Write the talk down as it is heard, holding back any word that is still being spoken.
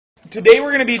Today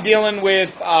we're going to be dealing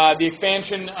with the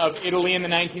expansion of Italy in the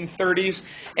 1930s,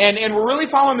 and we're really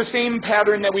following the same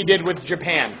pattern that we did with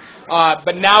Japan,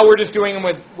 but now we're just doing them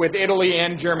with Italy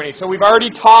and Germany. So we've already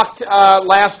talked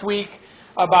last week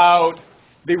about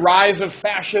the rise of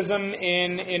fascism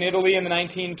in Italy in the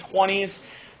 1920s.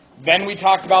 Then we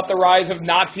talked about the rise of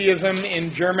Nazism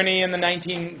in Germany in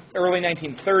the early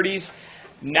 1930s.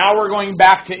 Now we're going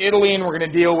back to Italy, and we're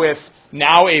going to deal with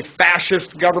now a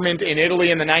fascist government in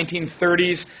Italy in the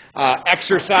 1930s,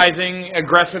 exercising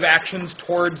aggressive actions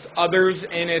towards others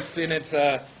in its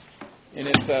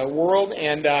world.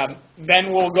 And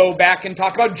then we'll go back and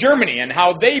talk about Germany and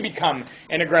how they become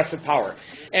an aggressive power.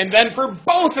 And then for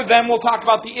both of them, we'll talk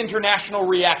about the international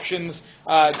reactions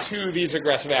to these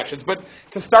aggressive actions. But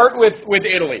to start with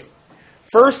Italy.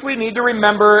 First, we need to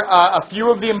remember a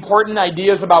few of the important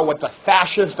ideas about what the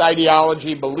fascist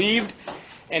ideology believed,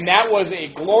 and that was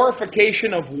a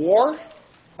glorification of war,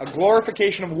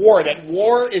 that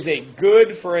war is a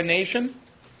good for a nation.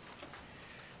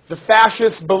 The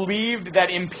fascists believed that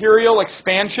imperial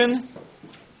expansion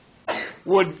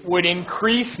would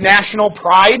increase national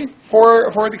pride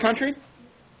for the country.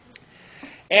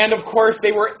 And, of course,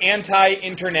 they were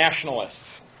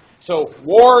anti-internationalists. So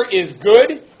war is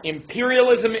good,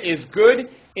 imperialism is good,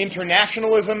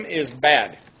 internationalism is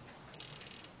bad.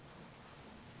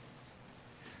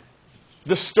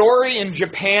 The story in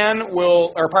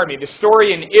the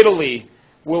story in Italy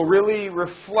will really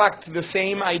reflect the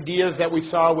same ideas that we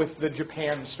saw with the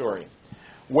Japan story,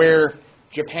 where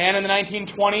Japan in the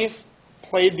 1920s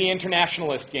played the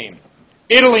internationalist game.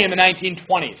 Italy in the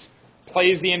 1920s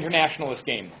plays the internationalist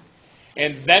game.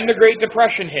 And then the Great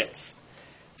Depression hits.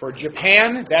 For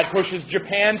Japan, that pushes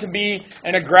Japan to be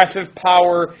an aggressive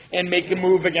power and make a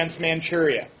move against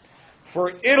Manchuria.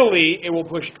 For Italy, it will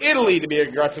push Italy to be an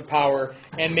aggressive power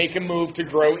and make a move to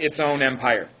grow its own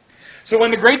empire. So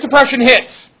when the Great Depression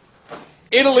hits,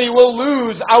 Italy will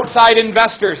lose outside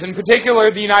investors, in particular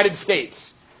the United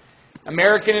States.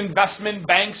 American investment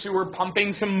banks who were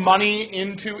pumping some money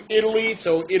into Italy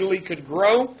so Italy could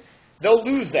grow, they'll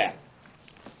lose that.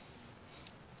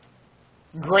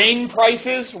 Grain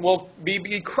prices will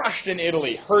be crushed in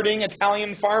Italy, hurting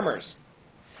Italian farmers,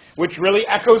 which really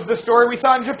echoes the story we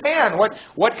saw in Japan.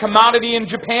 What commodity in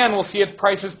Japan will see its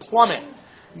prices plummet?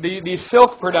 The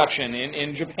silk production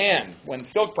in Japan. When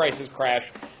silk prices crash,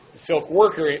 the silk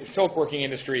working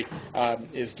industry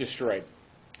is destroyed.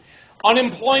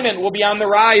 Unemployment will be on the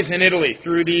rise in Italy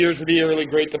through the years of the early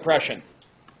Great Depression.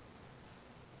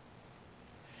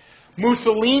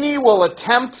 Mussolini will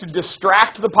attempt to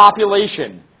distract the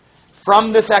population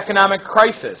from this economic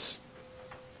crisis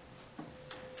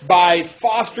by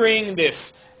fostering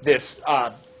this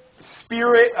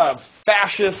spirit of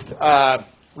fascist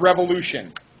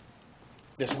revolution,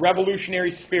 this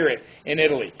revolutionary spirit in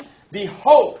Italy. The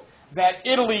hope that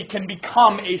Italy can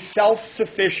become a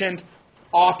self-sufficient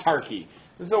autarky.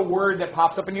 This is a word that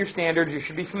pops up in your standards. You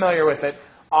should be familiar with it.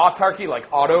 Autarky, like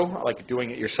auto, like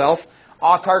doing it yourself.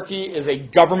 Autarky is a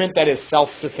government that is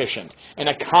self-sufficient, an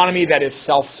economy that is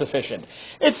self-sufficient.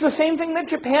 It's the same thing that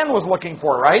Japan was looking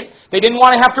for, right? They didn't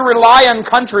want to have to rely on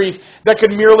countries that could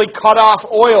merely cut off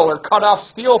oil or cut off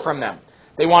steel from them.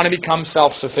 They want to become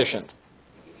self-sufficient.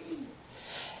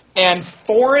 And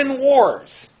foreign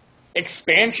wars,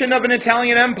 expansion of an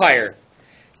Italian empire,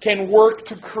 can work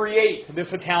to create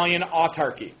this Italian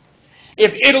autarky.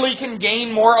 If Italy can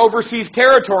gain more overseas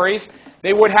territories,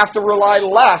 they would have to rely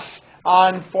less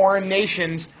on foreign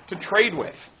nations to trade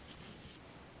with.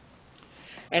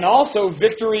 And also,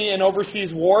 victory in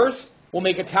overseas wars will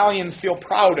make Italians feel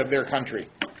proud of their country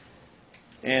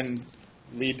and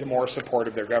lead to more support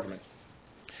of their government.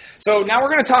 So now we're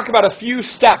going to talk about a few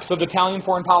steps of Italian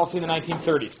foreign policy in the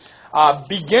 1930s,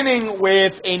 beginning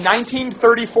with a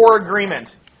 1934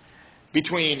 agreement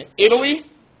between Italy,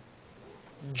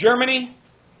 Germany,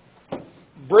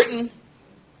 Britain,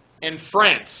 and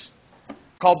France,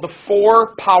 called the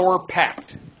Four-Power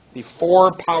Pact. The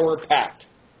Four-Power Pact.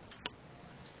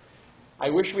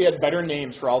 I wish we had better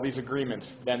names for all these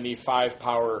agreements than the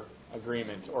Five-Power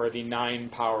Agreement or the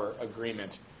Nine-Power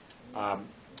Agreement.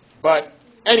 But,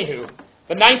 anywho,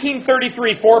 the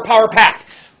 1933 Four-Power Pact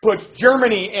puts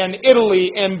Germany and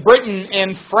Italy and Britain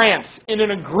and France in an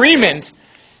agreement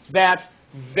that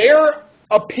their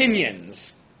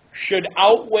opinions should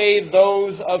outweigh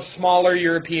those of smaller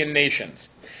European nations.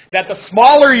 That the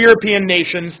smaller European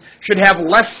nations should have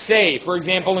less say, for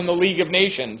example, in the League of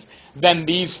Nations, than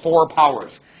these four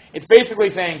powers. It's basically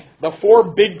saying the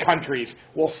four big countries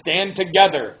will stand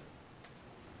together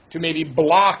to maybe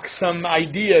block some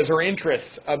ideas or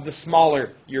interests of the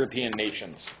smaller European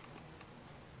nations.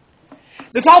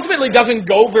 This ultimately doesn't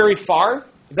go very far.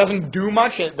 It doesn't do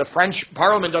much. The French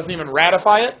Parliament doesn't even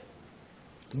ratify it.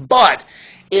 But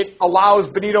it allows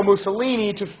Benito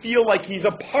Mussolini to feel like he's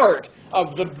a part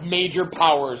of the major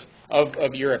powers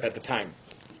of Europe at the time.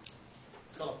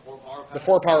 It's called a four-power pact. The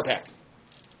Four-Power Pact.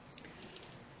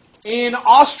 In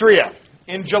Austria,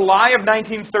 in July of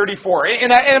 1934,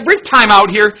 and a brief timeout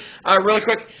here, really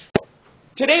quick.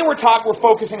 Today we're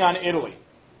focusing on Italy.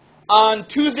 On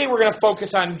Tuesday we're going to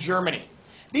focus on Germany.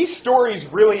 These stories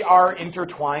really are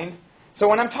intertwined. So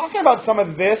when I'm talking about some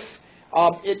of this,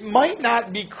 it might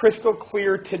not be crystal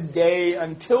clear today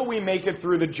until we make it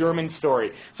through the German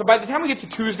story. So by the time we get to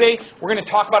Tuesday, we're going to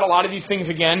talk about a lot of these things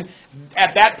again.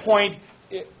 At that point,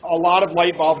 a lot of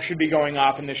light bulbs should be going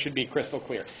off, and this should be crystal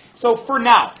clear. So for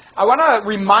now, I want to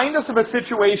remind us of a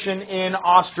situation in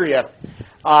Austria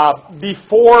after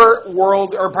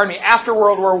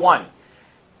World War I.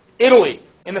 Italy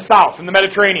in the south, in the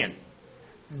Mediterranean.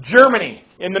 Germany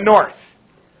in the north.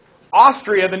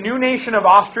 Austria, the new nation of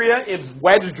Austria, is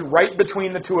wedged right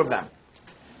between the two of them.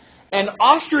 And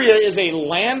Austria is a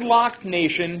landlocked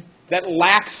nation that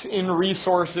lacks in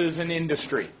resources and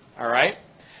industry. All right?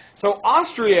 So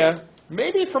Austria,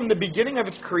 maybe from the beginning of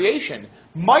its creation,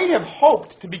 might have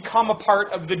hoped to become a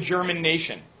part of the German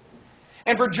nation.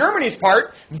 And for Germany's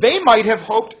part, they might have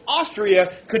hoped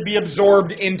Austria could be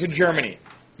absorbed into Germany,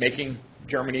 making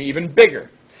Germany even bigger.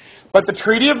 But the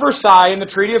Treaty of Versailles and the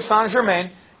Treaty of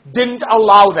Saint-Germain didn't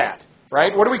allow that,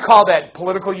 right? What do we call that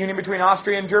political union between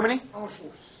Austria and Germany?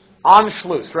 Anschluss.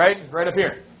 Anschluss, right? Right up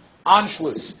here.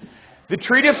 Anschluss. The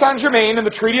Treaty of Saint-Germain and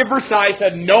the Treaty of Versailles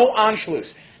said no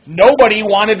Anschluss. Nobody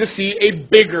wanted to see a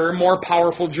bigger, more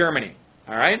powerful Germany.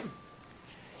 All right?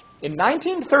 In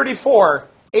 1934,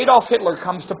 Adolf Hitler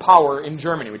comes to power in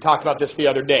Germany. We talked about this the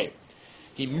other day.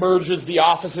 He merges the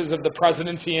offices of the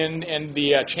presidency and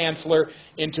the chancellor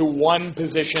into one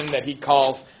position that he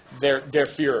calls der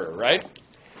Führer, right?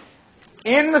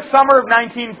 In the summer of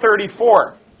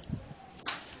 1934,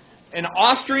 an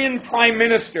Austrian prime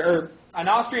minister, or an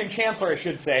Austrian chancellor, I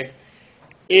should say,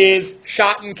 is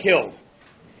shot and killed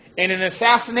in an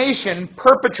assassination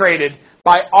perpetrated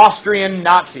by Austrian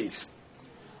Nazis.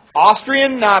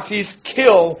 Austrian Nazis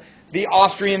kill the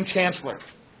Austrian chancellor.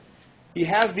 He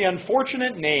has the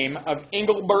unfortunate name of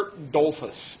Engelbert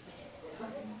Dollfuss.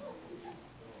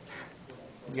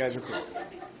 You guys are cool.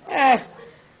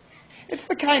 It's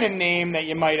the kind of name that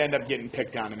you might end up getting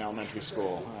picked on in elementary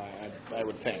school, I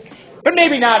would think. But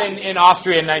maybe not in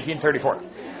Austria in 1934.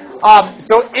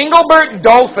 So Engelbert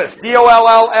Dollfuss,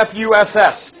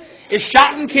 Dollfuss, is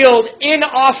shot and killed in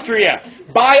Austria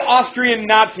by Austrian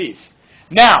Nazis.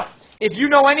 Now, if you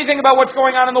know anything about what's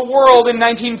going on in the world in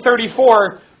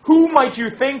 1934, who might you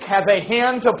think has a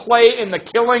hand to play in the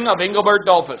killing of Engelbert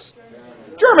Dollfuss?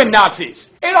 German Nazis.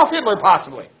 Adolf Hitler,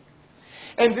 possibly.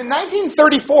 And in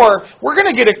 1934, we're going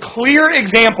to get a clear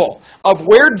example of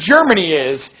where Germany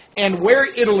is and where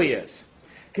Italy is.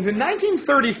 Because in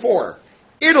 1934,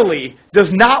 Italy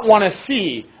does not want to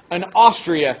see an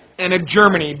Austria and a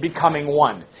Germany becoming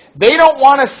one. They don't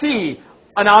want to see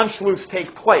an Anschluss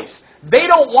take place. They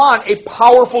don't want a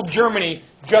powerful Germany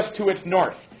just to its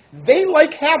north. They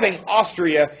like having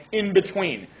Austria in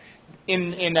between.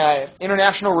 In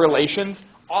international relations,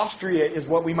 Austria is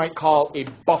what we might call a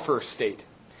buffer state.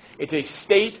 It's a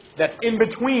state that's in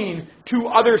between two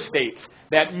other states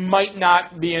that might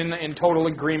not be in total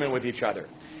agreement with each other.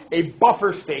 A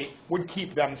buffer state would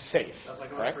keep them safe. That's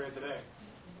like North Korea today,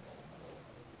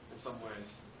 in some ways.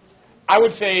 I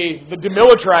would say the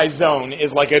demilitarized zone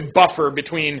is like a buffer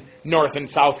between North and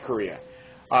South Korea.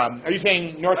 Are you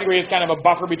saying North Korea is kind of a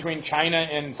buffer between China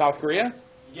and South Korea?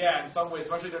 Yeah, in some ways,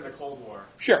 especially during the Cold War.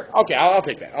 Sure. Okay, I'll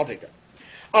take that.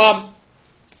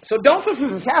 So Dollfuss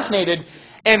is assassinated,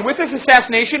 and with this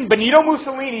assassination, Benito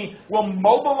Mussolini will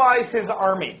mobilize his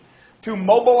army. To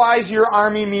mobilize your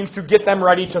army means to get them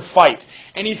ready to fight.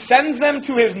 And he sends them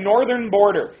to his northern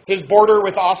border, his border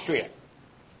with Austria,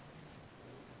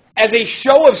 as a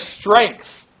show of strength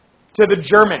to the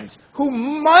Germans, who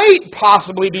might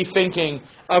possibly be thinking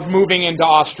of moving into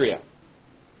Austria.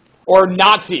 Or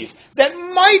Nazis that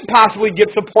might possibly get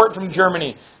support from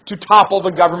Germany to topple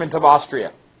the government of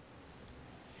Austria.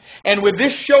 And with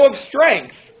this show of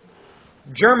strength,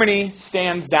 Germany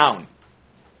stands down.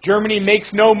 Germany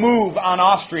makes no move on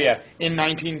Austria in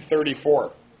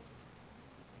 1934.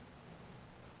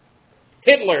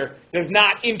 Hitler does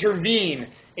not intervene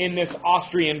in this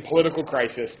Austrian political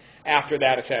crisis after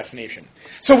that assassination.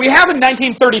 So we have in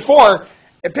 1934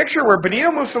 a picture where Benito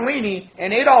Mussolini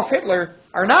and Adolf Hitler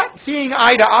are not seeing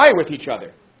eye to eye with each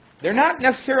other. They're not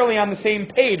necessarily on the same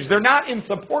page. They're not in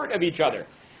support of each other.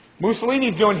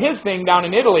 Mussolini's doing his thing down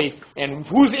in Italy, and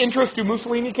whose interests do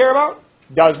Mussolini care about?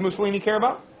 Does Mussolini care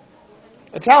about?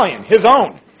 Italian, his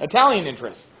own Italian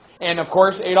interests. And of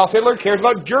course, Adolf Hitler cares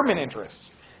about German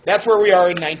interests. That's where we are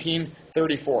in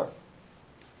 1934.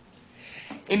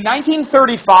 In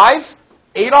 1935,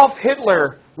 Adolf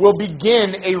Hitler will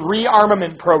begin a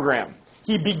rearmament program.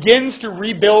 He begins to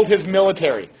rebuild his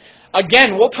military.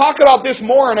 Again, we'll talk about this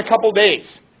more in a couple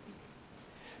days.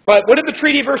 But what did the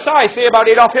Treaty of Versailles say about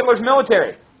Adolf Hitler's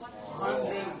military?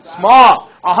 Small.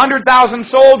 100,000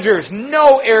 soldiers,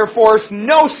 no air force,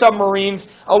 no submarines,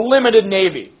 a limited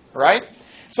navy, right?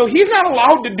 So he's not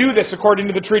allowed to do this according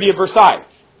to the Treaty of Versailles.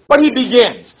 But he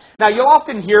begins. Now, you'll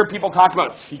often hear people talk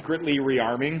about secretly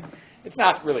rearming. It's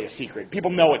not really a secret. People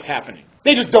know what's happening.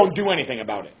 They just don't do anything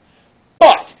about it.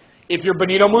 But if you're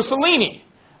Benito Mussolini,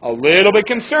 a little bit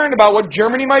concerned about what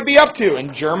Germany might be up to,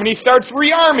 and Germany starts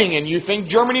rearming, and you think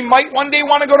Germany might one day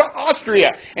want to go to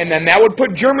Austria, and then that would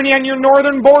put Germany on your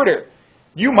northern border,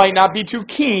 you might not be too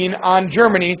keen on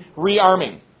Germany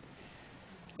rearming.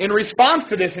 In response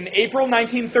to this, in April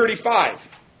 1935,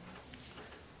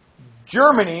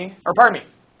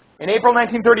 in April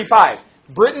 1935,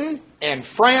 Britain and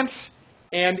France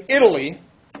and Italy,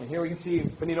 and here we can see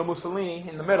Benito Mussolini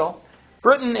in the middle,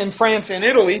 Britain and France and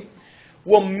Italy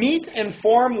will meet and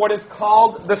form what is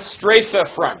called the Stresa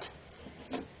Front.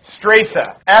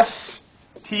 Stresa, S-T-R-E-S-A.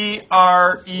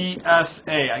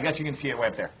 I guess you can see it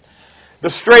right there. The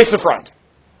Stresa Front.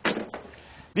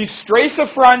 The Stresa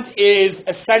Front is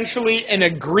essentially an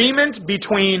agreement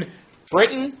between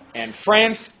Britain and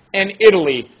France and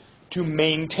Italy to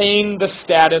maintain the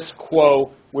status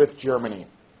quo with Germany.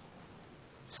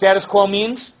 Status quo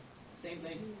means? Same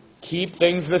thing. Keep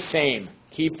things the same.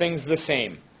 Keep things the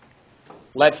same.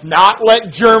 Let's not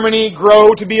let Germany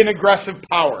grow to be an aggressive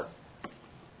power.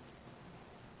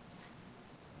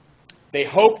 They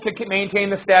hope to maintain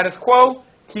the status quo,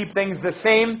 keep things the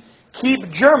same, keep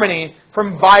Germany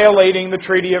from violating the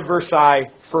Treaty of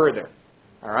Versailles further.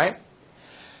 All right?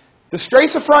 The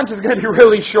Stresa Front is going to be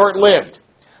really short-lived.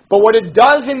 But what it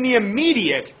does in the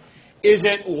immediate is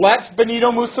it lets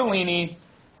Benito Mussolini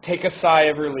take a sigh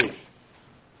of relief.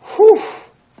 Whew!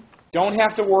 Don't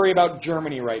have to worry about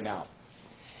Germany right now.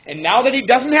 And now that he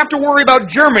doesn't have to worry about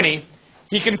Germany,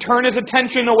 he can turn his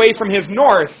attention away from his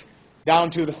north down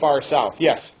to the far south.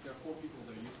 Yes? There are 4 people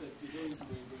there. You said you don't need to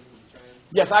go with France.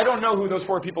 Yes, I don't know who those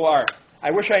 4 people are. I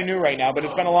wish I knew right now, but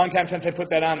it's been a long time since I put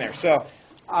that on there. So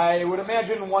I would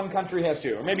imagine one country has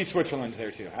 2, or maybe Switzerland's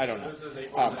there too. I don't know.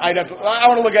 I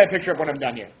want to look at a picture up when I'm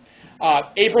done here.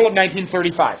 April of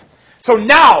 1935. So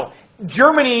now,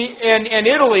 Germany and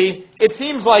Italy, it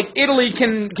seems like Italy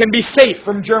can be safe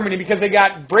from Germany because they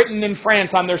got Britain and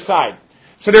France on their side.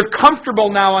 So they're comfortable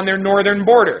now on their northern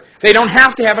border. They don't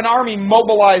have to have an army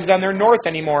mobilized on their north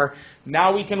anymore.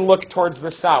 Now we can look towards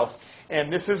the south.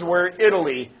 And this is where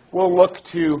Italy will look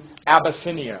to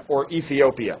Abyssinia, or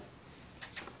Ethiopia.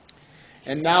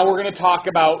 And now we're going to talk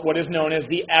about what is known as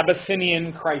the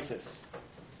Abyssinian Crisis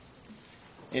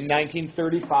in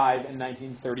 1935 and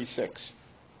 1936.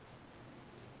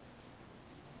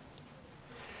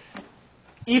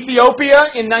 Ethiopia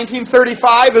in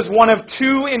 1935 is one of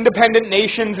 2 independent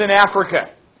nations in Africa.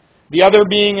 The other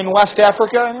being in West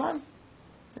Africa. Anyone?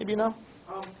 Maybe you know?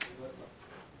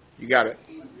 You got it.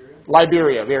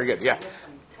 Liberia. Very good. Yeah.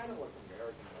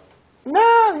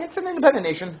 No, it's an independent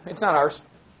nation. It's not ours.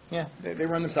 Yeah, they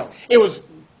run themselves. It was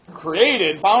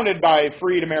founded by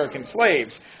freed American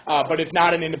slaves, but it's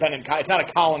not an independent. It's not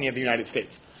a colony of the United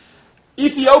States.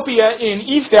 Ethiopia in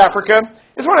East Africa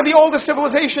is one of the oldest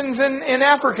civilizations in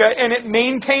Africa, and it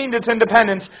maintained its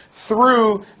independence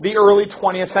through the early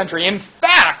 20th century. In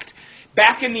fact,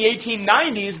 back in the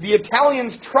 1890s, the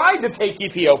Italians tried to take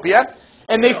Ethiopia,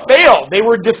 and they failed. They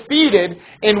were defeated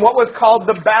in what was called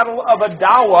the Battle of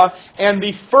Adawa and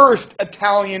the First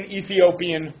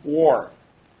Italian-Ethiopian War.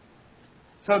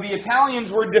 So the Italians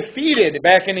were defeated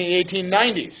back in the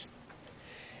 1890s.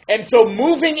 And so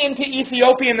moving into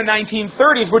Ethiopia in the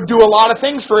 1930s would do a lot of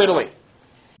things for Italy.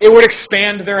 It would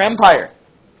expand their empire.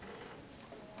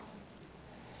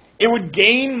 It would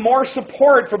gain more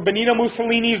support for Benito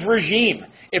Mussolini's regime.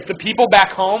 If the people back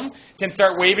home can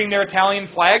start waving their Italian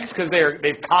flags because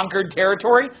they've conquered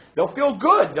territory, they'll feel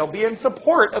good. They'll be in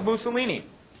support of Mussolini.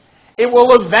 It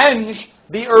will avenge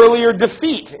the earlier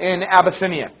defeat in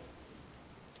Abyssinia.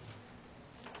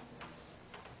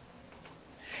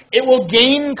 It will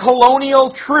gain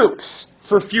colonial troops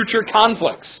for future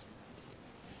conflicts.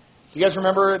 You guys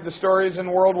remember the stories in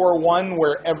World War I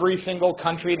where every single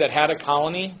country that had a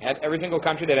colony, every single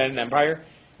country that had an empire,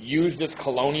 used its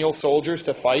colonial soldiers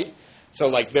to fight? So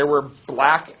like there were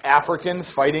black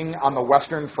Africans fighting on the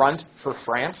Western Front for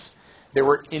France. There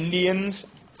were Indians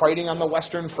fighting on the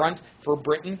Western Front for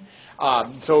Britain.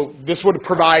 So this would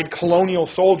provide colonial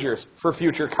soldiers for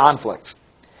future conflicts.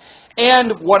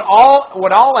 And what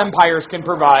all empires can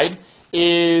provide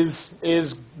is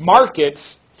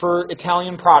markets for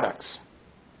Italian products.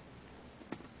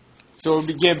 So it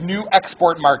would give new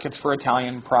export markets for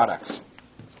Italian products.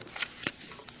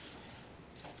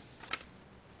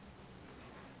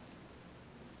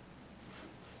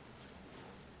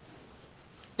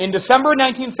 In December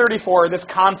 1934, this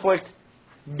conflict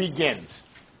begins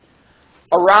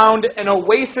around an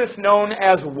oasis known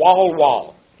as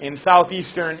Walwal in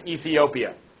southeastern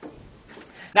Ethiopia.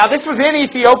 Now, this was in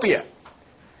Ethiopia,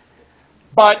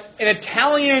 but an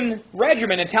Italian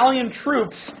regiment, Italian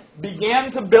troops,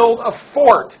 began to build a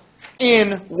fort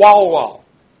in Walwal.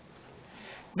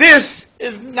 This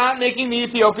is not making the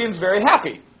Ethiopians very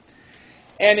happy.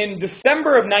 And in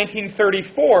December of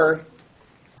 1934,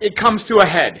 it comes to a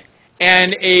head,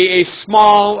 and a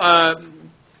small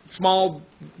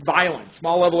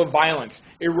level of violence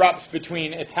erupts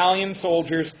between Italian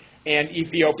soldiers and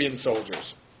Ethiopian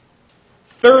soldiers.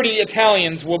 30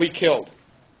 Italians will be killed.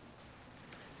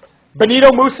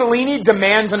 Benito Mussolini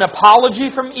demands an apology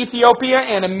from Ethiopia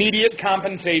and immediate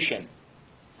compensation.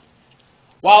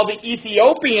 While the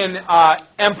Ethiopian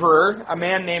emperor, a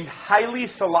man named Haile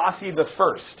Selassie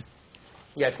I,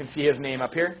 you guys can see his name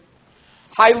up here,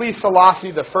 Haile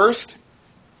Selassie I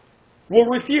will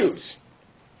refuse.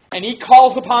 And he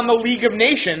calls upon the League of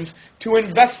Nations to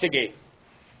investigate.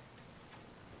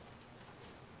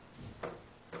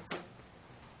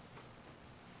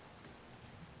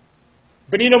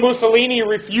 Benito Mussolini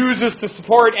refuses to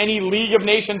support any League of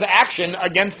Nations action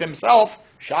against himself.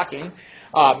 Shocking.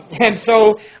 And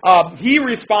so he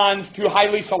responds to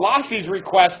Haile Selassie's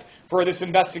request for this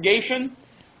investigation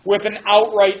with an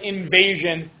outright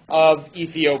invasion of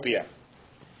Ethiopia.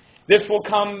 This will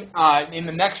come in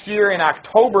the next year, in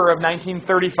October of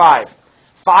 1935.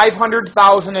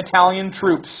 500,000 Italian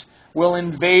troops will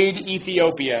invade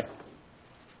Ethiopia.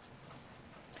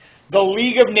 The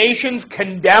League of Nations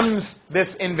condemns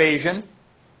this invasion.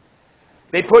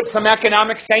 They put some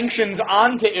economic sanctions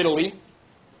onto Italy,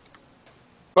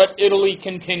 but Italy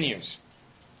continues.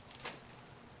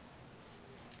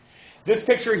 This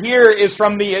picture here is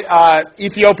from the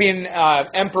Ethiopian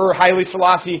Emperor Haile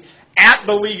Selassie at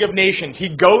the League of Nations.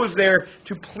 He goes there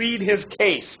to plead his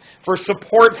case for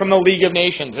support from the League of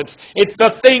Nations. It's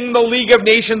the thing the League of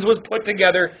Nations was put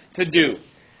together to do.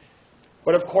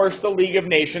 But of course the League of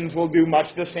Nations will do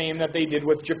much the same that they did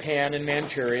with Japan and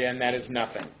Manchuria, and that is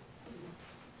nothing.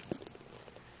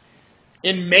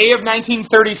 In May of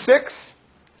 1936,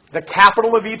 the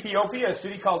capital of Ethiopia, a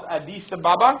city called Addis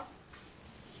Ababa,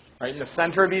 right in the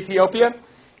center of Ethiopia.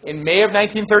 In May of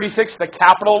 1936, the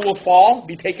capital will fall,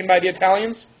 be taken by the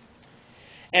Italians.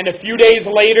 And a few days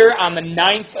later, on the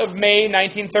 9th of May,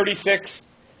 1936,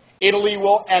 Italy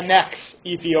will annex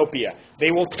Ethiopia.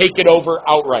 They will take it over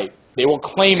outright. They will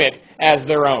claim it as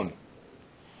their own.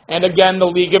 And again, the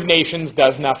League of Nations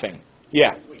does nothing.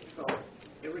 Yeah? Wait, so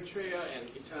Eritrea and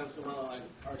Etan Somaliland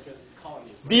are just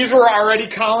colonies? Right? These were already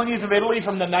colonies of Italy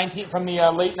from the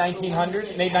late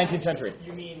 1900s, late 19th century.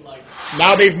 You mean like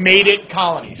Now they've made it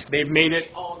colonies. They've made it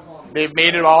all colonies? They've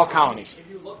made it all colonies. If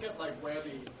you look at like where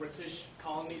the British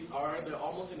colonies are, they're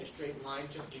almost in a straight line.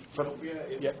 Just Ethiopia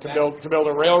is Yeah, to build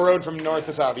a railroad from north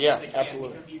to south. Yeah, They can't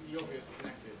absolutely. because Ethiopia is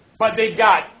connected. But they've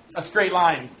got a straight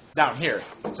line down here,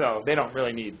 so they don't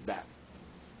really need that.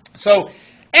 So,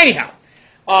 anyhow,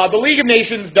 the League of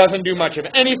Nations doesn't do much of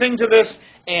anything to this,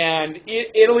 and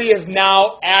Italy has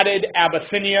now added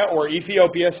Abyssinia, or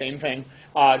Ethiopia, same thing,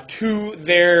 to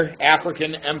their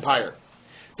African empire.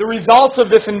 The results of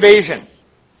this invasion: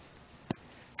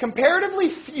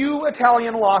 comparatively few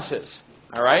Italian losses.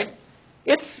 All right,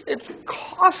 it's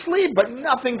costly, but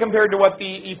nothing compared to what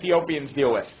the Ethiopians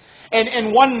deal with.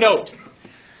 And one note.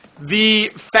 The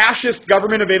fascist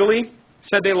government of Italy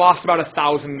said they lost about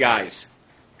 1,000 guys.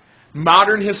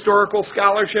 Modern historical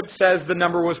scholarship says the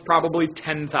number was probably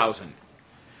 10,000.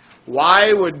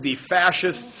 Why would the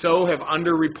fascists so have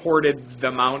underreported the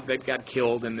amount that got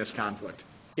killed in this conflict?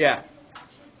 Yeah.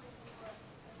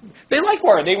 They like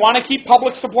war. They want to keep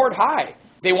public support high.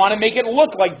 They want to make it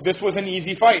look like this was an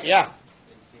easy fight. Yeah.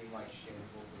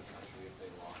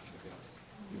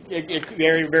 It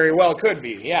very, very well could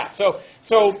be, yeah. So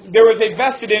there was a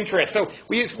vested interest. So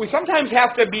we sometimes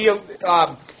have to be,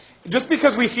 just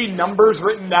because we see numbers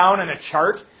written down in a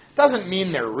chart, doesn't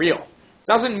mean they're real.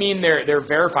 Doesn't mean they're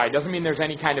verified. Doesn't mean there's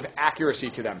any kind of accuracy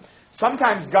to them.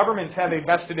 Sometimes governments have a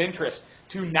vested interest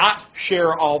to not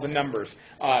share all the numbers,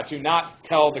 to not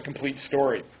tell the complete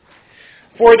story.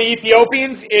 For the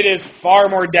Ethiopians, it is far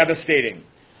more devastating.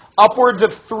 Upwards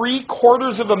of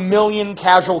 750,000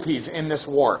 casualties in this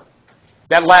war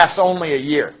that lasts only a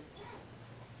year.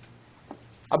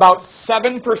 About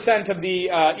 7% of the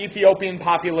Ethiopian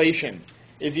population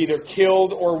is either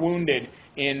killed or wounded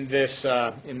in this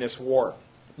war.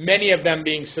 Many of them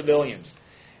being civilians.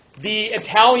 The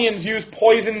Italians used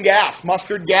poison gas,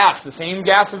 mustard gas, the same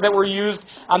gases that were used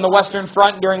on the Western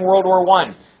Front during World War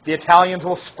I. The Italians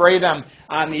will spray them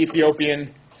on the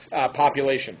Ethiopian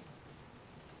population.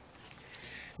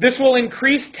 This will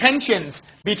increase tensions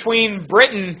between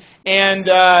Britain and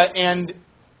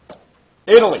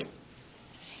Italy.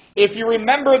 If you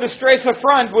remember, the Stresa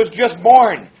Front was just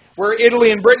born, where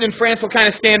Italy and Britain and France will kind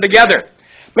of stand together.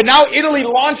 But now Italy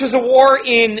launches a war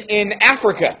in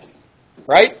Africa,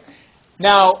 right?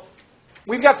 Now,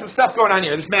 we've got some stuff going on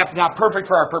here. This map's not perfect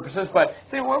for our purposes, but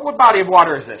say, what body of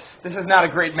water is this? This is not a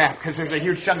great map because there's a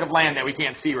huge chunk of land that we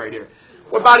can't see right here.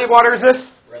 What body of water is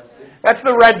this? Red Sea. That's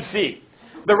the Red Sea.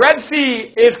 The Red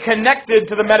Sea is connected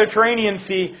to the Mediterranean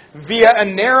Sea via a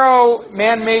narrow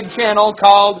man-made channel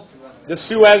called the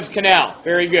Suez Canal.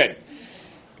 Very good.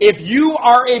 If you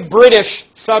are a British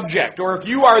subject, or if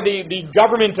you are the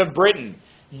government of Britain,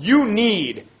 you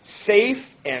need safe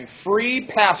and free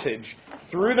passage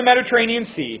through the Mediterranean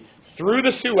Sea, through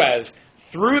the Suez,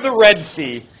 through the Red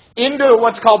Sea, into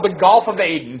what's called the Gulf of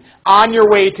Aden, on your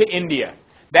way to India.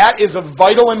 That is of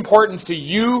vital importance to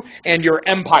you and your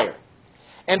empire.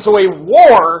 And so a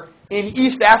war in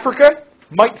East Africa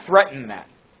might threaten that.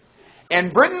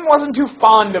 And Britain wasn't too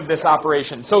fond of this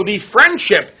operation. So the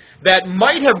friendship that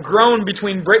might have grown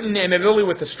between Britain and Italy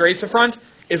with the Stresa Front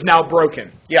is now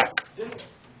broken. Yeah? Didn't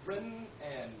Britain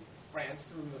and France,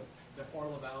 through the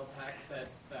Port-Laval Pact, said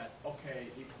that, okay,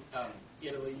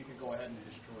 Italy, you can go ahead and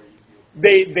destroy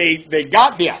Ethiopia? They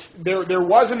got, yes. There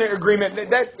was an agreement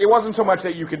that it wasn't so much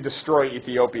that you could destroy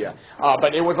Ethiopia,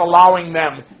 but it was allowing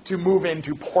them to move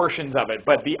into portions of it.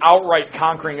 But the outright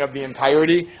conquering of the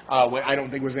entirety, I don't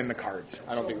think was in the cards.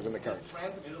 I don't think it was in the cards. Did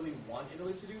France and Italy want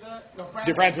Italy to do that? No,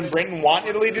 Did France and Britain want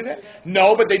Italy to do that?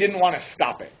 No, but they didn't want to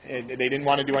stop it. They didn't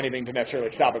want to do anything to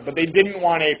necessarily stop it. But they didn't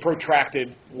want a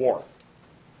protracted war.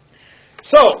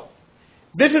 So,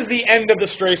 this is the end of the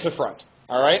Stresa Front.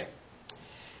 All right?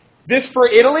 This, for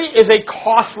Italy, is a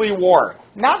costly war.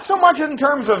 Not so much in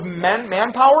terms of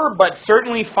manpower, but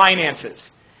certainly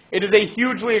finances. It is a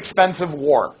hugely expensive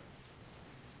war.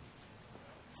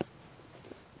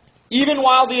 Even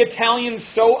while the Italians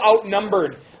so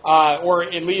outnumbered, or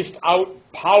at least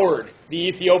outpowered the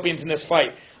Ethiopians in this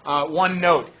fight, one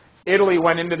note, Italy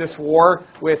went into this war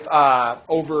with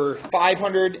over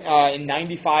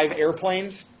 595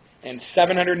 airplanes and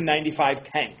 795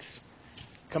 tanks,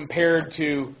 compared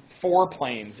to 4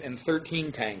 planes and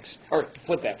 13 tanks, or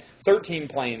flip that, 13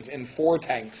 planes and 4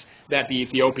 tanks that the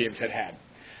Ethiopians had.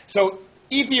 So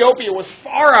Ethiopia was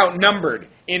far outnumbered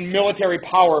in military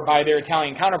power by their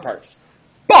Italian counterparts.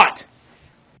 But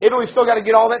Italy still got to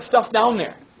get all that stuff down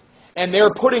there. And they're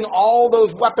putting all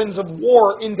those weapons of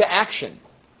war into action.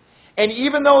 And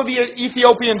even though the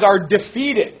Ethiopians are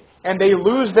defeated and they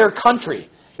lose their country,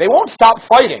 they won't stop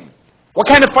fighting. What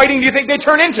kind of fighting do you think they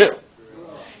turn into?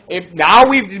 Now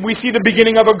we see the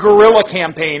beginning of a guerrilla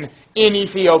campaign in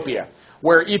Ethiopia,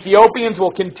 where Ethiopians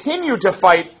will continue to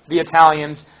fight the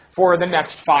Italians for the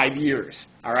next 5 years.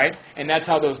 All right? And that's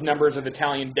how those numbers of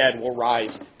Italian dead will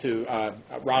rise to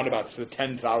roundabouts to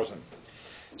 10,000.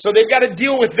 So they've got to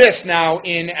deal with this now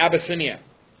in Abyssinia.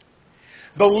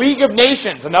 The League of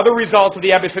Nations, another result of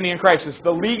the Abyssinian crisis,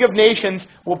 the League of Nations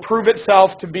will prove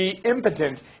itself to be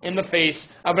impotent in the face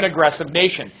of an aggressive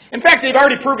nation. In fact, they've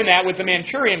already proven that with the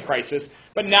Manchurian crisis,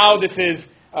 but now this is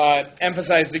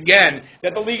emphasized again,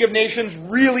 that the League of Nations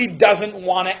really doesn't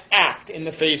want to act in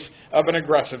the face of an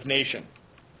aggressive nation.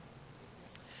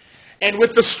 And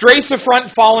with the Stresa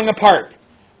Front falling apart,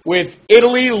 with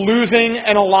Italy losing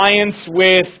an alliance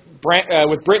with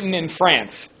Britain and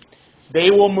France, they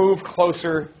will move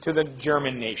closer to the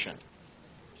German nation.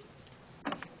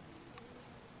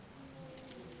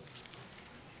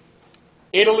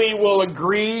 Italy will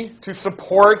agree to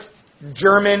support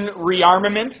German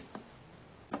rearmament.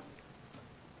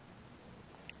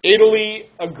 Italy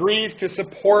agrees to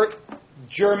support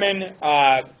German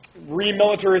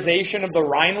remilitarization of the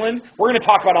Rhineland. We're going to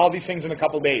talk about all these things in a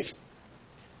couple days.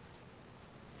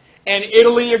 And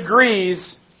Italy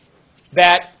agrees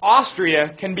that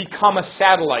Austria can become a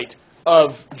satellite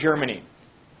of Germany.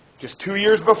 Just 2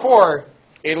 years before,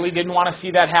 Italy didn't want to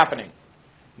see that happening.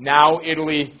 Now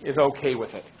Italy is okay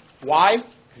with it. Why?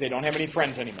 Because they don't have any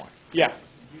friends anymore. Yeah?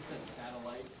 You said satellite.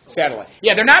 satellite.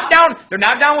 Yeah, they're not down. They're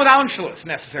not down with Anschluss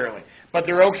necessarily, but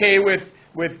they're okay with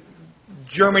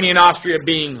Germany and Austria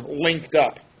being linked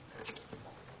up.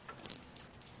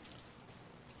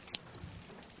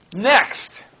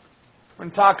 Next, we're going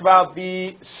to talk about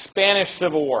the Spanish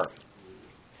Civil War.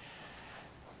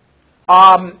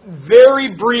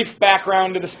 Very brief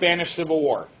background to the Spanish Civil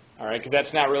War, all right, because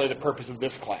that's not really the purpose of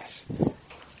this class.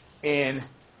 In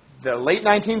the late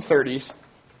 1930s,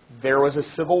 there was a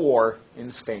civil war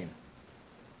in Spain.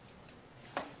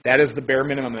 That is the bare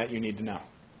minimum that you need to know.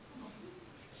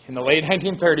 In the late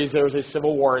 1930s, there was a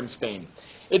civil war in Spain.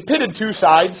 It pitted two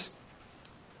sides,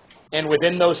 and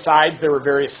within those sides, there were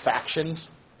various factions.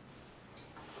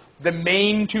 The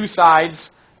main two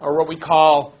sides are what we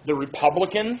call the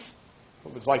Republicans.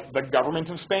 It was like the government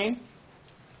of Spain.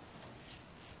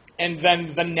 And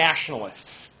then the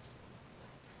nationalists.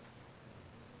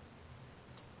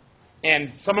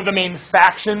 And some of the main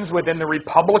factions within the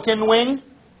Republican wing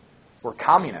were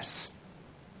communists.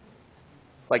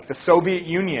 Like the Soviet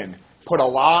Union put a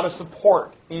lot of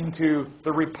support into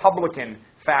the Republican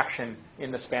faction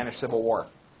in the Spanish Civil War.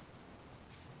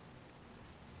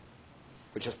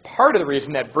 Which is part of the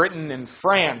reason that Britain and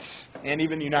France and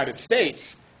even the United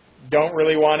States don't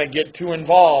really want to get too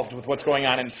involved with what's going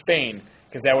on in Spain,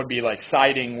 because that would be like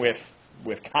siding with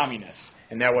communists,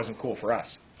 and that wasn't cool for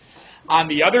us. On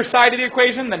the other side of the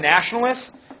equation, the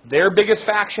nationalists, their biggest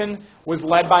faction was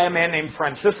led by a man named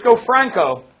Francisco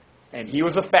Franco, and he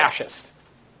was a fascist.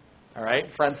 All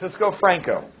right? Francisco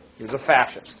Franco. He was a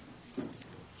fascist.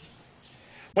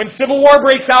 When civil war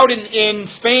breaks out in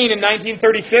Spain in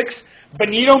 1936,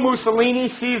 Benito Mussolini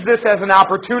sees this as an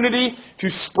opportunity to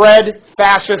spread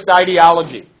fascist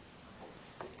ideology.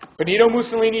 Benito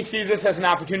Mussolini sees this as an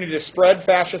opportunity to spread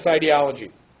fascist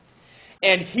ideology.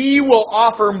 And he will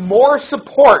offer more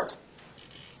support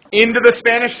into the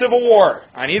Spanish Civil War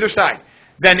on either side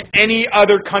than any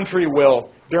other country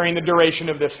will during the duration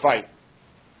of this fight.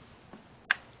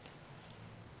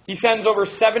 He sends over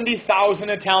 70,000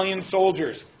 Italian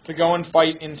soldiers to go and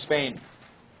fight in Spain.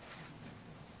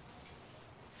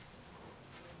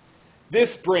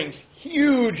 This brings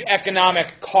huge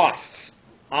economic costs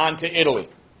onto Italy.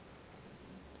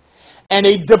 And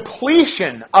a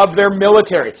depletion of their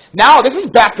military. Now, this is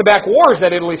back-to-back wars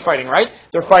that Italy's fighting, right?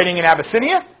 They're fighting in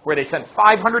Abyssinia, where they sent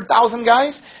 500,000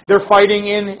 guys. They're fighting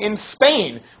in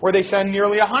Spain, where they send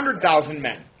nearly 100,000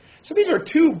 men. So these are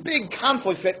two big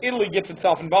conflicts that Italy gets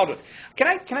itself involved with. Can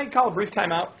I call a brief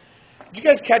timeout? Did you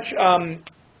guys catch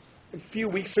a few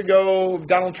weeks ago,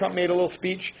 Donald Trump made a little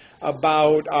speech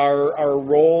about our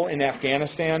role in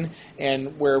Afghanistan,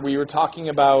 and where we were talking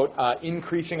about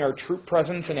increasing our troop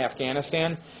presence in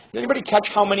Afghanistan. Did anybody catch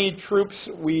how many troops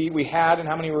we had and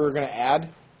how many we were going to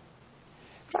add?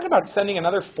 We're talking about sending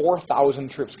another 4,000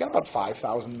 troops. We got about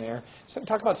 5,000 there. So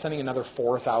talk about sending another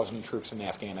 4,000 troops in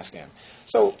Afghanistan.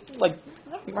 So, like,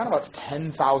 around about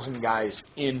 10,000 guys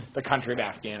in the country of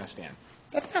Afghanistan.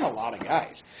 That's not a lot of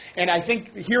guys. And I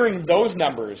think hearing those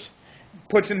numbers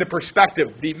puts into perspective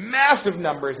the massive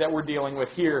numbers that we're dealing with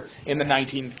here in the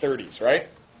 1930s, right?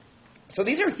 So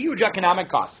these are huge economic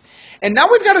costs. And now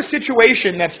we've got a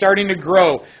situation that's starting to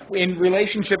grow in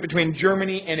relationship between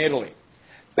Germany and Italy.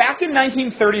 Back in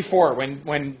 1934,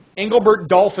 when Engelbert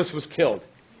Dollfuss was killed,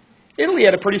 Italy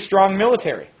had a pretty strong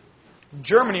military.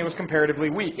 Germany was comparatively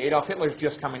weak. Adolf Hitler's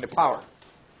just coming to power.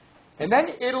 And then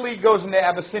Italy goes into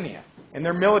Abyssinia, and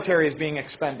their military is being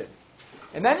expended.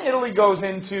 And then Italy goes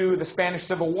into the Spanish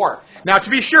Civil War. Now, to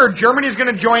be sure, Germany is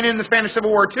going to join in the Spanish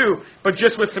Civil War too, but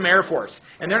just with some air force.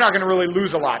 And they're not going to really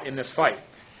lose a lot in this fight.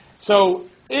 So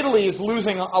Italy is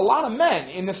losing a lot of men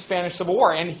in the Spanish Civil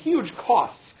War, and huge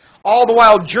costs. All the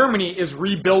while, Germany is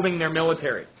rebuilding their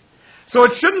military. So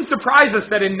it shouldn't surprise us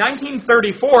that in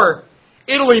 1934,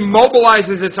 Italy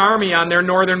mobilizes its army on their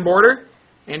northern border,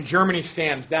 and Germany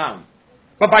stands down.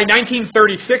 But by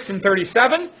 1936 and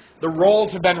 37, the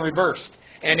roles have been reversed,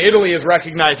 and Italy is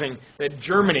recognizing that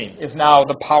Germany is now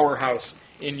the powerhouse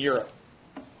in Europe.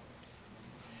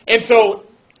 And so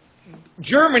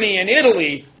Germany and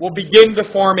Italy will begin to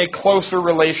form a closer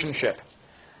relationship.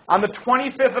 On the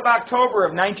 25th of October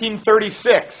of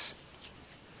 1936,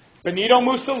 Benito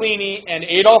Mussolini and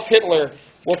Adolf Hitler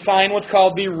will sign what's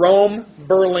called the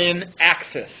Rome-Berlin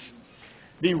Axis.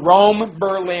 The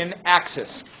Rome-Berlin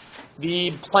Axis.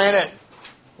 The planet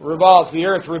revolves, the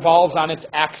Earth revolves on its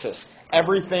axis.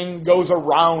 Everything goes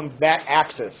around that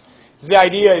axis. It's the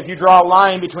idea, if you draw a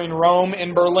line between Rome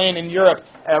and Berlin in Europe,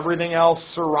 everything else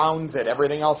surrounds it.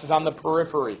 Everything else is on the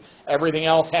periphery. Everything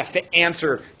else has to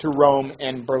answer to Rome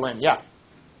and Berlin. Yeah?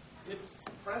 If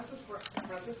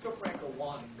Francisco Franco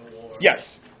won the war,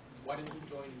 yes. why didn't he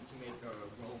join to make a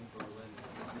Rome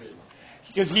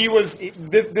because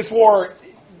this war,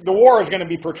 the war is going to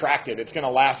be protracted. It's going to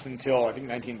last until, I think,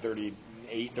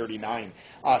 1938, 39.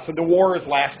 So the war is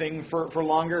lasting for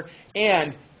longer,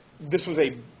 and this was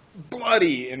a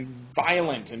bloody and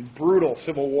violent and brutal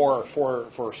civil war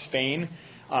for Spain.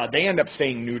 They end up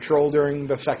staying neutral during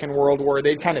the Second World War.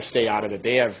 They kind of stay out of it.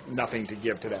 They have nothing to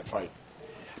give to that fight.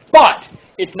 But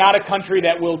it's not a country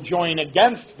that will join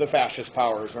against the fascist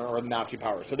powers or the Nazi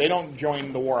powers. So they don't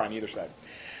join the war on either side.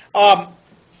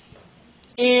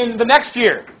 In the next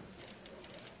year,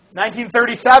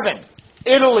 1937,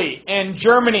 Italy and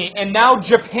Germany and now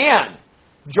Japan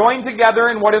joined together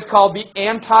in what is called the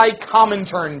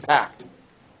Anti-Comintern Pact.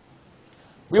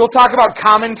 We will talk about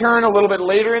Comintern a little bit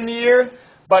later in the year,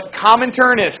 but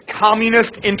Comintern is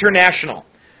Communist International.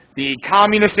 The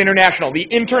Communist International, the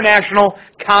international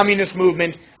communist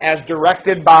movement as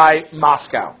directed by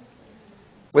Moscow,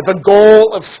 with a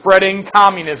goal of spreading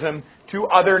communism to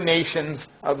other nations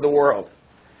of the world.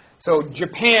 So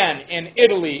Japan and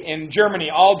Italy and Germany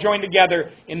all joined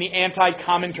together in the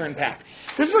Anti-Comintern Pact.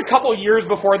 This is a couple years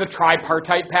before the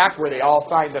Tripartite Pact, where they all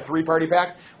signed the Three-Party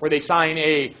Pact, where they sign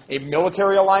a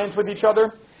military alliance with each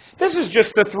other. This is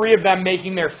just the three of them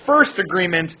making their first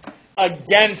agreement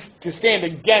to stand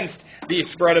against the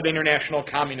spread of international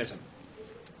communism.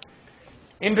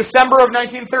 In December of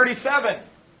 1937,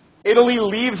 Italy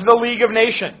leaves the League of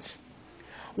Nations.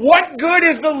 What good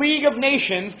is the League of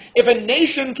Nations if a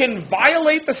nation can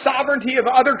violate the sovereignty of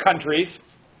other countries,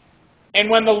 and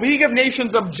when the League of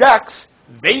Nations objects,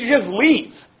 they just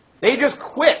leave. They just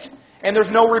quit, and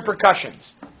there's no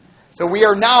repercussions. So we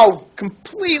are now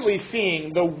completely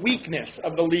seeing the weakness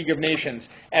of the League of Nations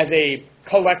as a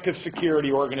collective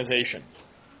security organization.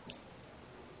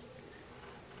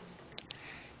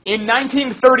 In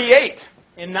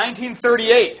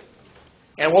 1938,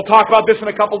 and we'll talk about this in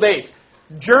a couple days,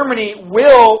 Germany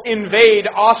will invade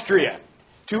Austria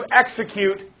to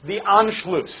execute the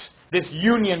Anschluss, this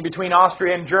union between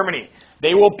Austria and Germany.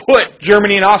 They will put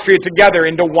Germany and Austria together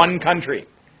into one country.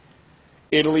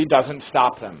 Italy doesn't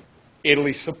stop them.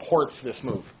 Italy supports this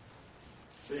move.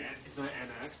 So it's an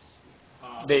annex?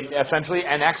 They essentially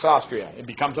annex Austria. It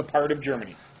becomes a part of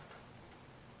Germany.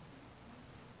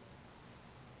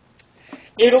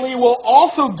 Italy will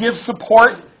also give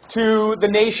support to the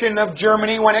nation of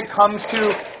Germany when it comes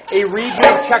to a region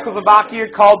of Czechoslovakia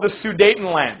called the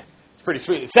Sudetenland. It's pretty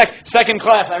sweet. Second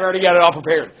class, I've already got it all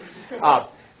prepared.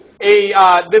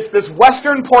 This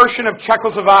western portion of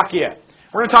Czechoslovakia.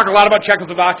 We're going to talk a lot about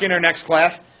Czechoslovakia in our next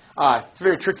class. It's a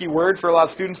very tricky word for a lot of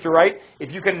students to write.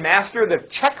 If you can master the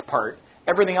Czech part,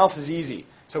 everything else is easy.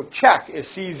 So Czech is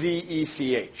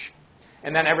C-Z-E-C-H.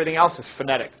 And then everything else is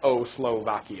phonetic,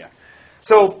 O-Slovakia.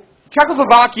 So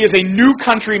Czechoslovakia is a new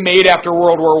country made after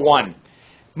World War I.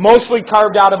 Mostly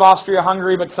carved out of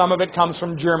Austria-Hungary, but some of it comes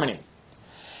from Germany.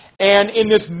 And in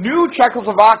this new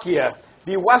Czechoslovakia,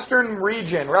 the western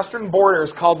border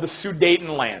is called the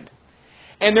Sudetenland.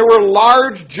 And there were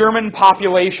large German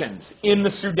populations in the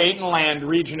Sudetenland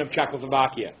region of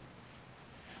Czechoslovakia.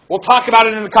 We'll talk about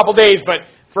it in a couple days, but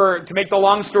to make the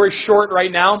long story short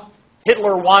right now,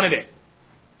 Hitler wanted it.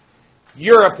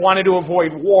 Europe wanted to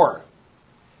avoid war.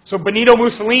 So Benito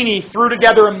Mussolini threw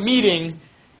together a meeting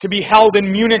to be held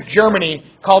in Munich, Germany,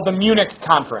 called the Munich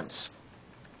Conference.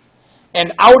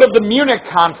 And out of the Munich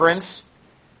Conference,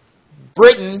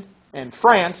 Britain and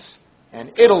France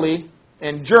and Italy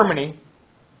and Germany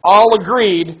all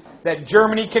agreed that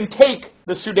Germany can take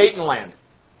the Sudetenland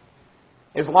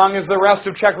as long as the rest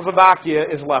of Czechoslovakia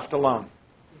is left alone.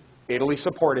 Italy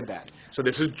supported that. So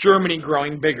this is Germany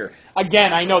growing bigger.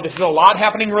 Again, I know this is a lot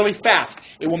happening really fast.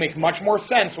 It will make much more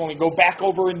sense when we go back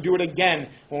over and do it again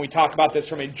when we talk about this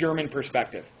from a German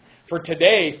perspective. For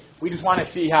today, we just want to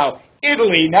see how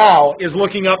Italy now is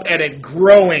looking up at a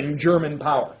growing German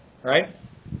power, right?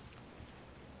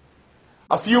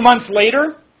 A few months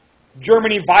later,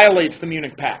 Germany violates the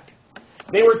Munich Pact.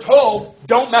 They were told,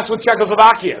 don't mess with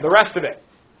Czechoslovakia, the rest of it.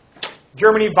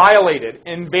 Germany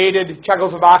invaded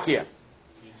Czechoslovakia.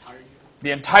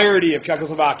 The entirety of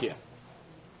Czechoslovakia.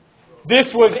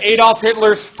 This was Adolf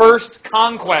Hitler's first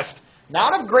conquest,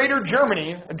 not of Greater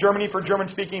Germany, Germany for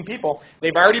German-speaking people.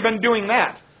 They've already been doing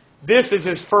that. This is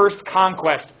his first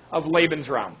conquest of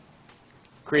Lebensraum,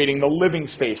 creating the living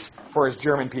space for his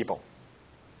German people.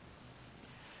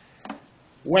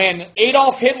 When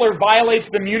Adolf Hitler violates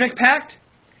the Munich Pact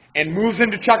and moves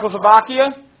into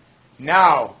Czechoslovakia,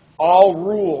 now all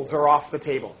rules are off the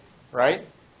table, right?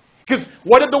 Because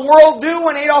what did the world do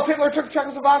when Adolf Hitler took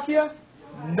Czechoslovakia?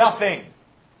 Nothing.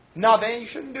 Nothing. You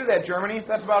shouldn't do that, Germany.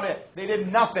 That's about it. They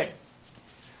did nothing.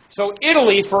 So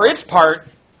Italy, for its part,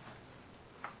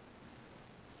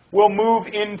 will move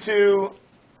into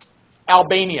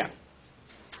Albania.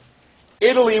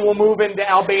 Italy will move into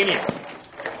Albania.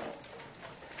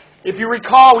 If you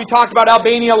recall, we talked about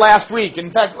Albania last week. In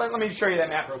fact, let me show you that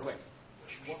map real quick.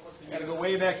 Got to go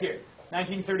way back here.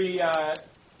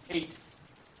 1938.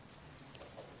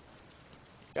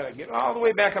 Got to get all the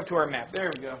way back up to our map. There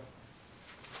we go.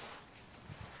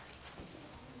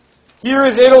 Here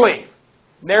is Italy.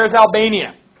 There's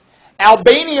Albania.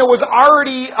 Albania was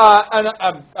already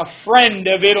a friend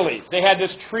of Italy's. They had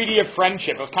this treaty of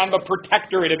friendship. It was kind of a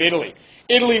protectorate of Italy.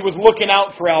 Italy was looking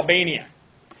out for Albania.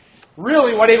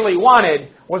 Really, what Italy wanted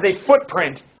was a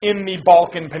footprint in the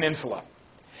Balkan Peninsula.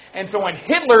 And so when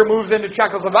Hitler moves into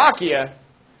Czechoslovakia,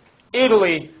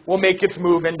 Italy will make its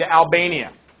move into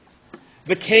Albania.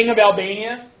 The king of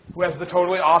Albania, who has the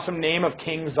totally awesome name of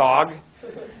King Zog,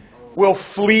 will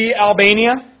flee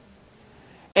Albania.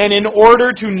 And in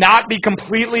order to not be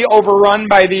completely overrun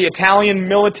by the Italian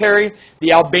military,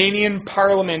 the Albanian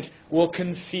parliament will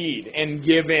concede and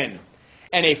give in.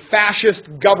 And a fascist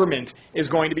government is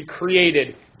going to be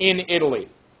created in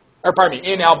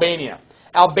in Albania.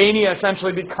 Albania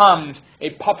essentially becomes a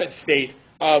puppet state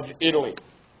of Italy.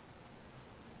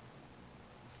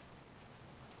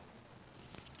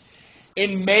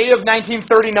 In May of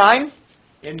 1939,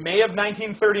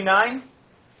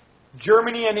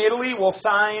 Germany and Italy will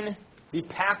sign the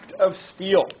Pact of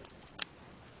Steel.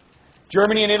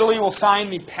 Germany and Italy will sign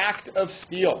the Pact of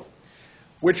Steel,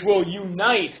 which will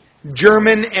unite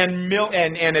German and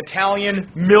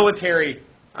Italian military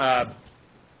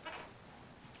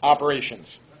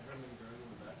operations.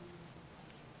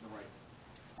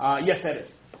 Yes, that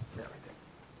is.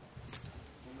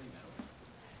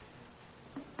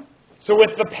 So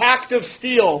with the Pact of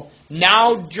Steel,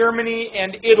 now Germany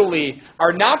and Italy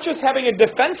are not just having a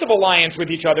defensive alliance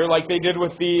with each other like they did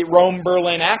with the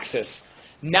Rome-Berlin Axis.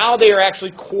 Now they are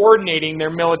actually coordinating their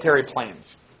military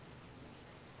plans.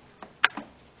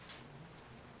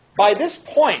 By this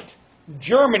point,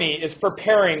 Germany is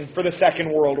preparing for the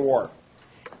Second World War.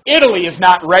 Italy is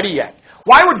not ready yet.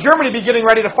 Why would Germany be getting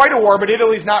ready to fight a war, but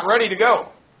Italy's not ready to go?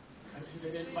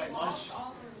 They didn't fight much.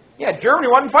 Yeah, Germany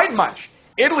wasn't fighting much.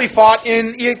 Italy fought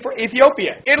in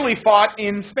Ethiopia. Italy fought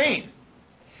in Spain.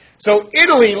 So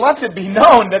Italy lets it be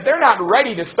known that they're not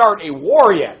ready to start a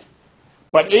war yet.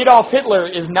 But Adolf Hitler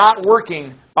is not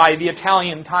working by the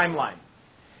Italian timeline.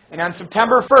 And on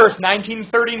September 1st,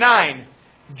 1939,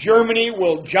 Germany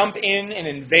will jump in and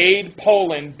invade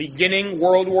Poland, beginning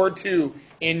World War II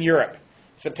in Europe.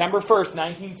 September 1st,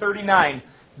 1939,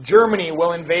 Germany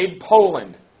will invade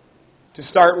Poland to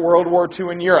start World War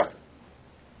II in Europe.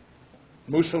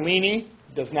 Mussolini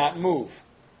does not move.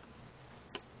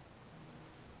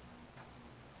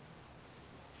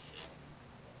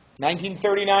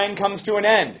 (1939) comes to an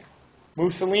end.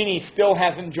 Mussolini still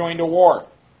hasn't joined a war.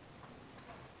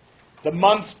 The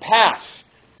months pass.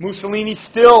 Mussolini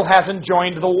still hasn't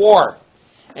joined the war.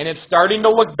 And it's starting to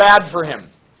look bad for him.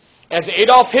 As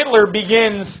Adolf Hitler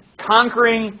begins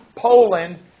conquering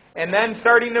Poland and then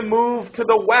starting to move to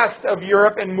the west of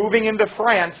Europe and moving into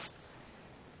France,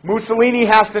 Mussolini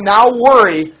has to now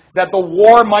worry that the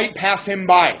war might pass him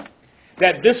by.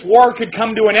 That this war could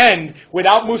come to an end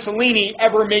without Mussolini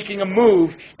ever making a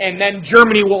move, and then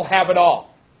Germany will have it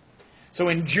all. So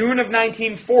in June of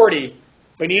 1940,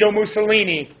 Benito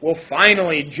Mussolini will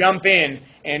finally jump in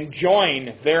and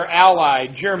join their ally,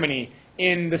 Germany,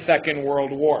 in the Second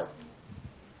World War.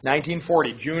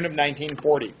 1940, June of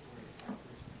 1940.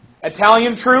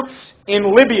 Italian troops in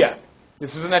Libya.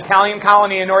 This is an Italian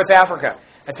colony in North Africa.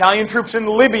 Italian troops in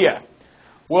Libya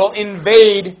will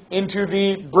invade into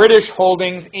the British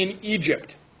holdings in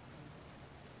Egypt.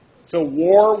 So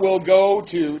war will go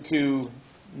to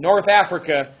North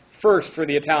Africa first for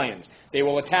the Italians. They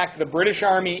will attack the British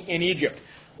army in Egypt.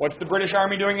 What's the British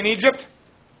army doing in Egypt?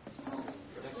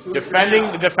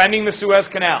 Defending the Suez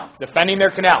Canal. Defending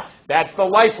their canal. That's the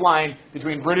lifeline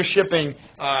between British shipping,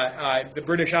 the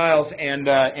British Isles, and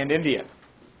India.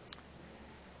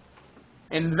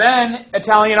 And then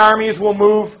Italian armies will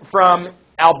move from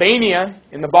Albania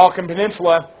in the Balkan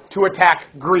Peninsula to attack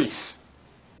Greece.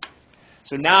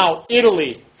 So now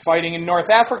Italy fighting in North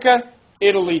Africa,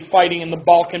 Italy fighting in the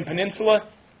Balkan Peninsula.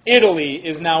 Italy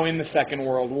is now in the Second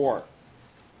World War.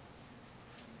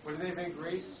 When did they invade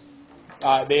Greece?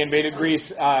 They invaded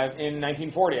Greece in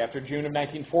 1940, after June of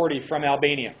 1940, from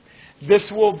Albania.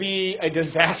 This will be a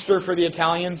disaster for the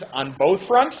Italians on both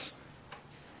fronts.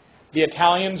 The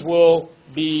Italians will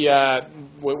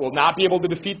not be able to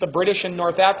defeat the British in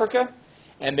North Africa,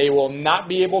 and they will not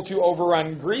be able to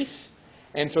overrun Greece,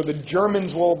 And so the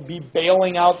Germans will be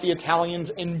bailing out the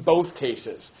Italians in both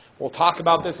cases. We'll talk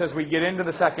about this as we get into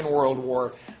the Second World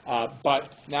War,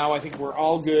 but now I think we're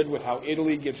all good with how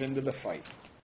Italy gets into the fight.